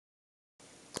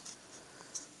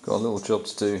Got a little job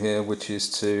to do here, which is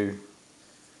to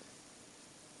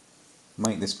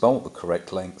make this bolt the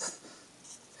correct length.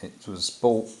 It was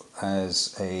bought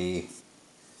as a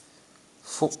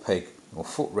foot peg or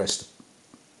footrest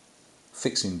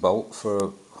fixing bolt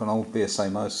for an old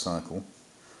BSA motorcycle,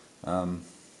 and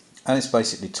it's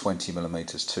basically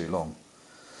 20mm too long.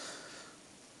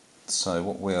 So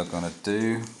what we are going to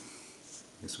do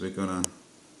is we're going to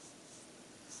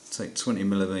take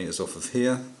 20mm off of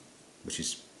here, which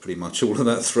is pretty much all of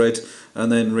that thread,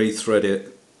 and then re-thread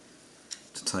it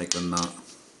to take the nut.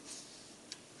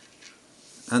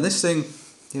 And this thing,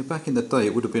 yeah, back in the day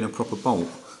it would have been a proper bolt.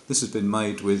 This has been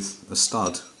made with a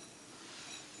stud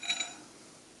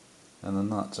and a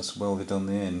nut just welded on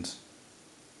the end.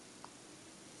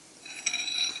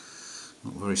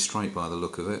 Not very straight by the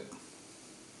look of it.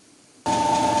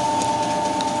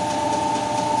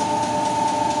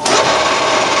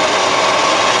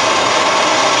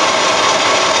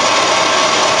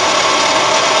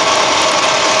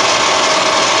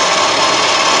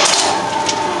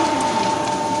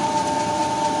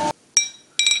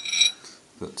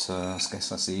 But I guess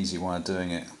that's the easy way of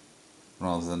doing it,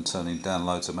 rather than turning down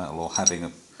loads of metal or having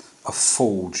a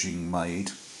forging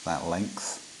made that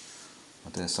length. I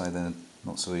dare say they're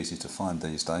not so easy to find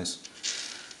these days.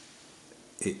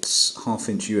 It's 1/2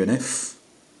 inch UNF.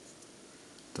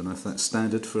 Don't know if that's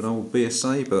standard for an old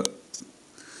BSA, but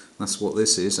that's what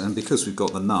this is. And because we've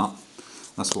got the nut,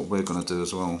 that's what we're going to do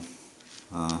as well.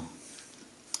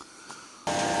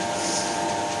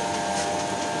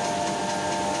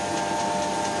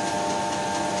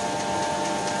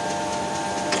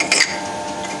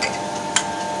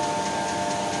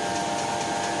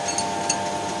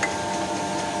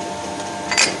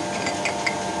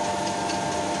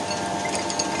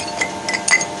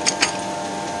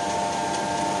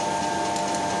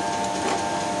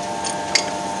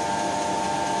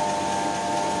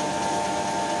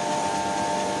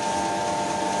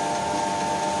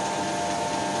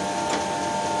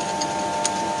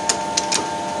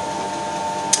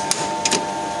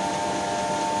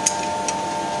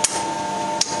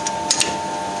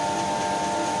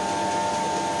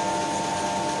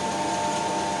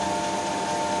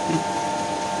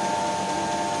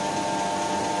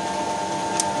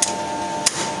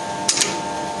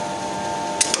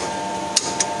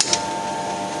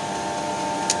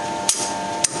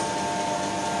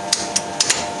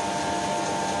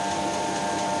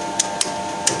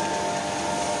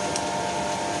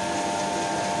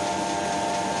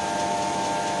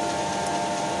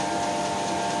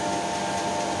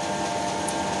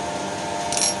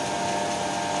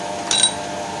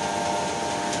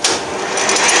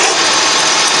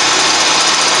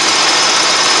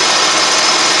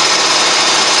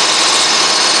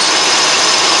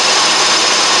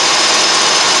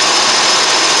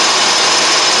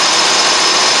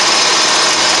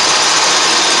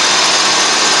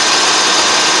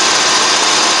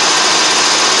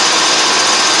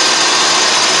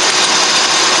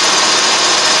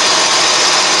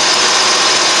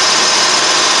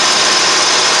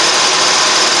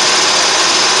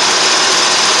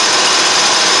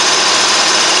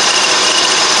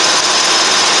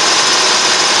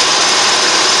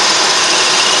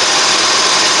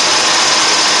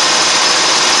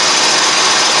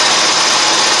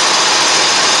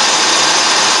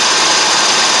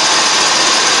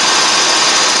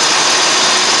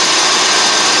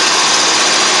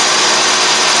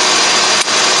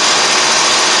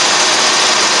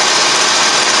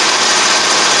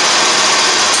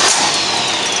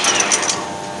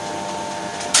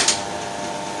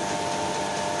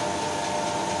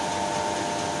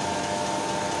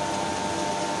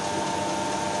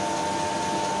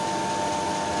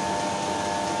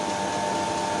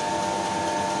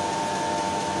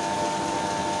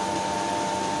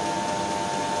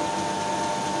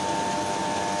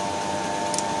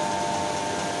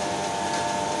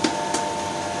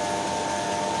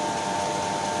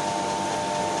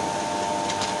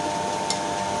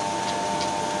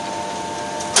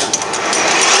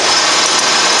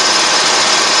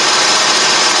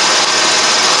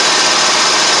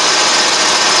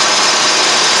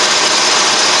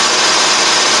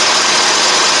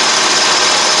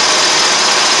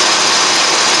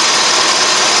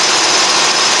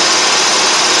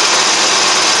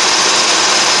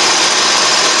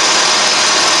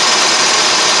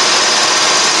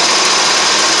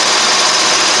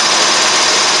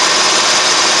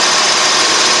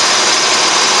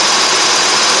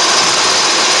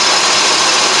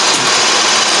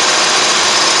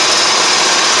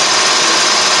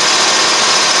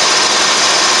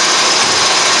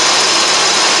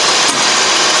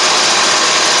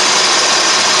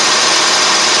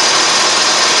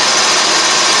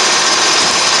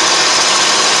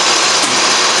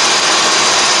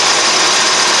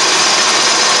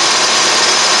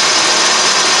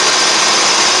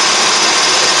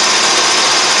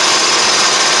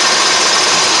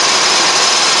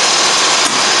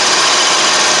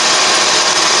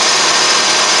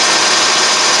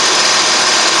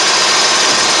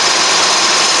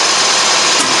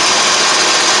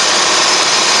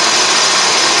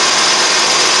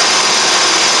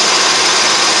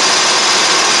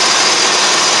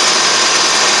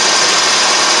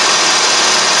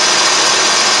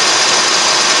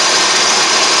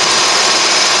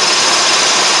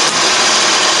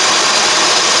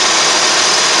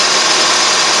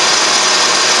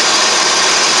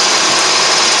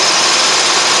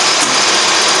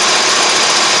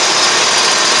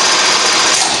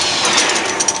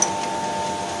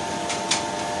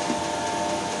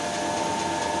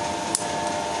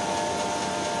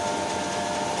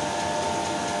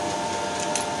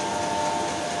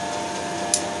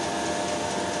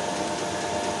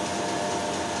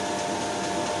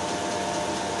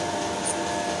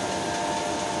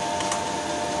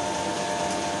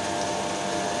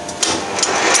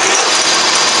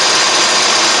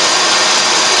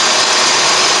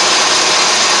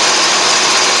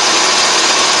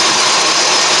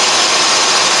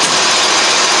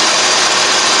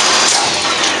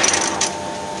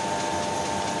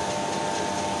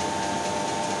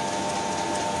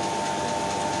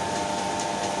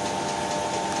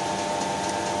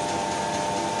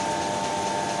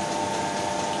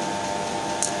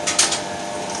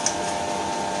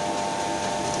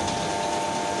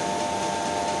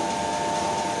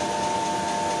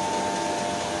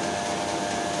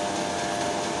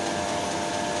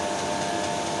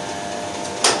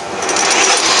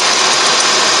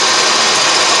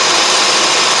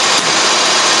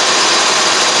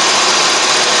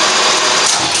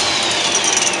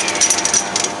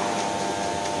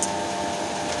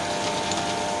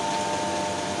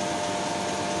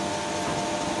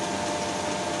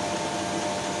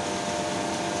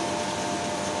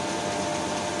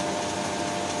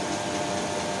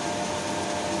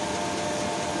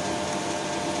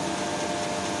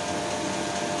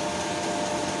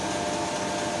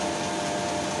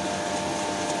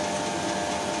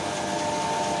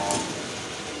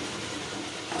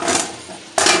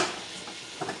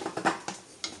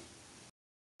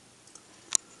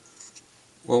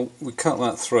 Well, we cut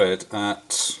that thread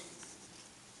at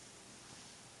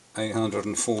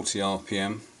 840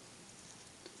 RPM,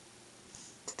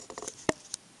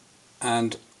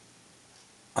 and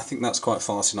I think that's quite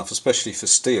fast enough, especially for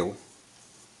steel,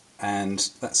 and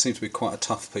that seems to be quite a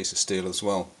tough piece of steel as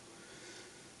well.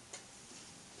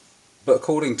 But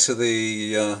according to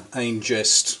the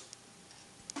Ainjest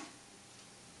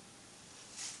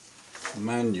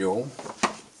manual,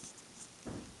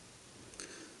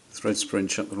 thread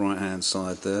springe up the right hand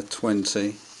side there,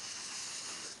 20,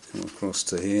 come across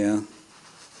to here,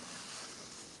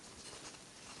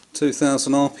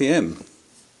 2000 RPM.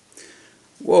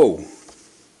 Whoa!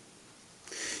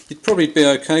 You'd probably be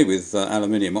okay with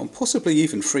aluminium, or possibly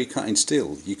even free cutting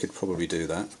steel. You could probably do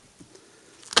that.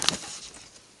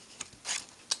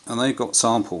 And they've got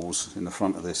samples in the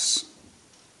front of this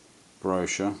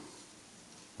brochure,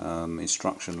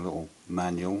 instruction, little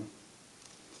manual.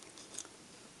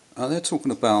 They're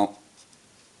talking about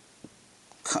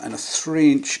cutting a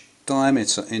 3-inch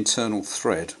diameter internal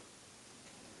thread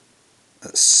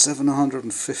at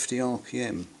 750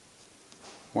 RPM.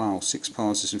 Wow, 6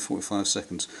 passes in 45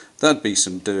 seconds. That'd be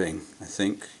some doing, I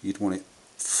think. You'd want it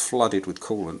flooded with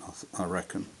coolant, I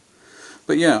reckon.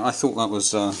 But yeah, I thought that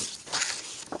was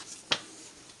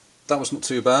not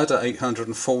too bad at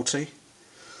 840.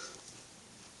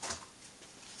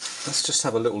 Let's just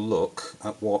have a little look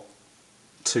at what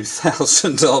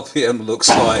 2000 RPM looks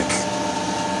like.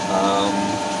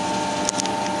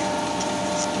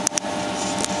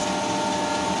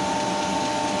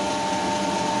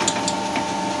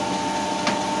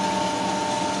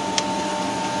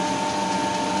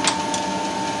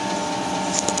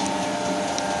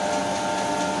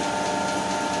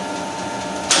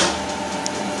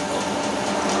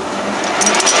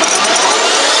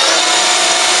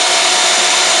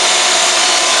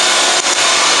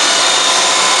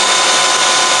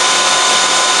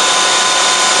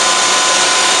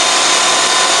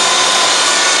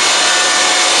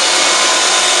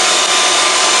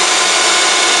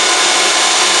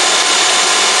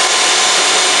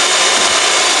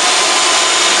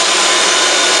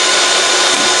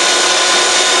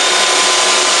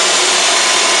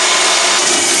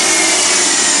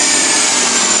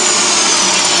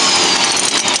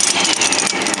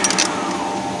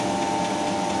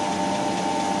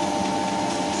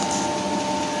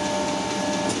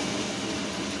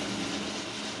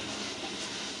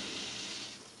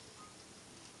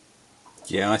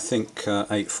 Yeah, I think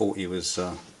 840 was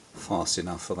fast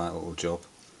enough for that little job.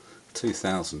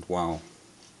 2000, wow.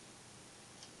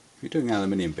 If you're doing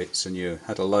aluminium bits and you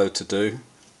had a load to do,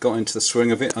 got into the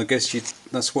swing of it, I guess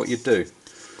that's what you'd do.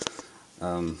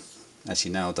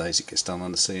 Actually nowadays it gets done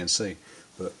on the CNC,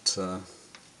 but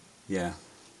yeah.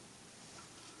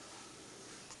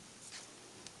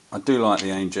 I do like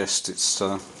the Ainjest, it's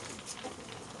a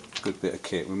good bit of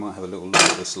kit. We might have a little look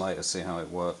at this later, see how it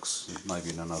works,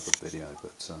 maybe in another video,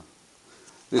 but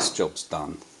this job's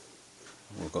done.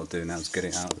 All I've got to do now is get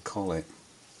it out of the collet.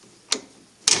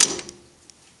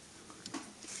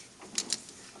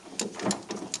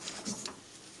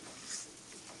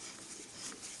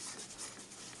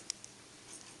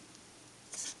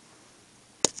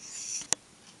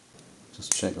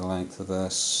 Just check the length of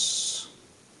this.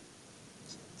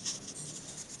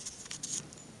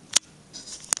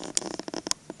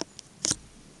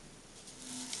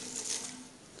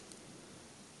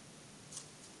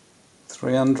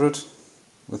 .300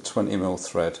 with 20mm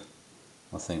thread.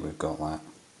 I think we've got that.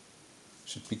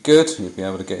 Should be good. He'll be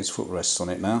able to get his footrest on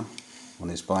it now, on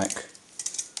his bike.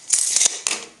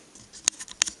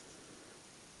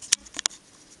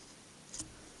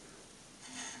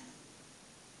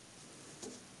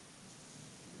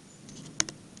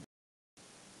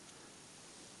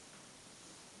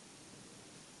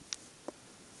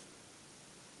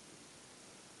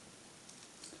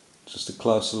 Just a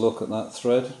closer look at that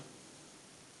thread.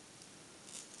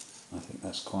 I think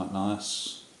that's quite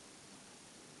nice.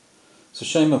 It's a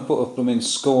shame I put a blooming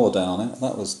score down it.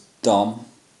 That was dumb.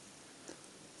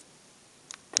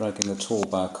 Dragging the tool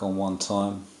back on one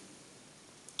time.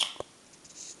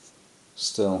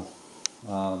 Still,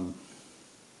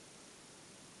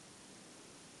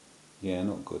 yeah,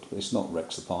 not good. But it's not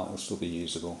wrecks apart. It'll still be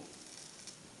usable.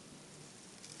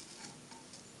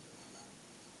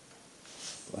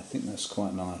 But I think that's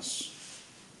quite nice.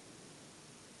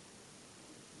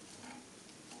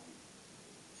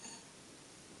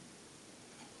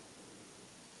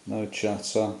 No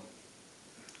chatter.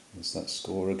 There's that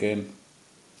score again.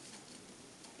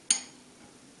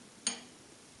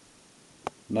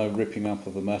 No ripping up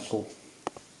of the metal.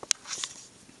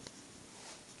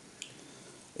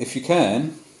 If you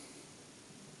can,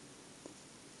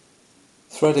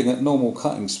 Threading at normal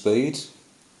cutting speed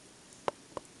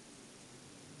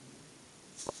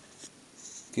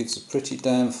gives a pretty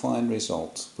damn fine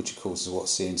result, which of course is what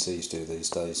CNCs do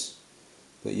these days.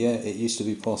 But yeah, it used to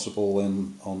be possible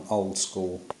on old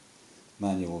school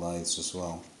manual lathes as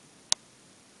well.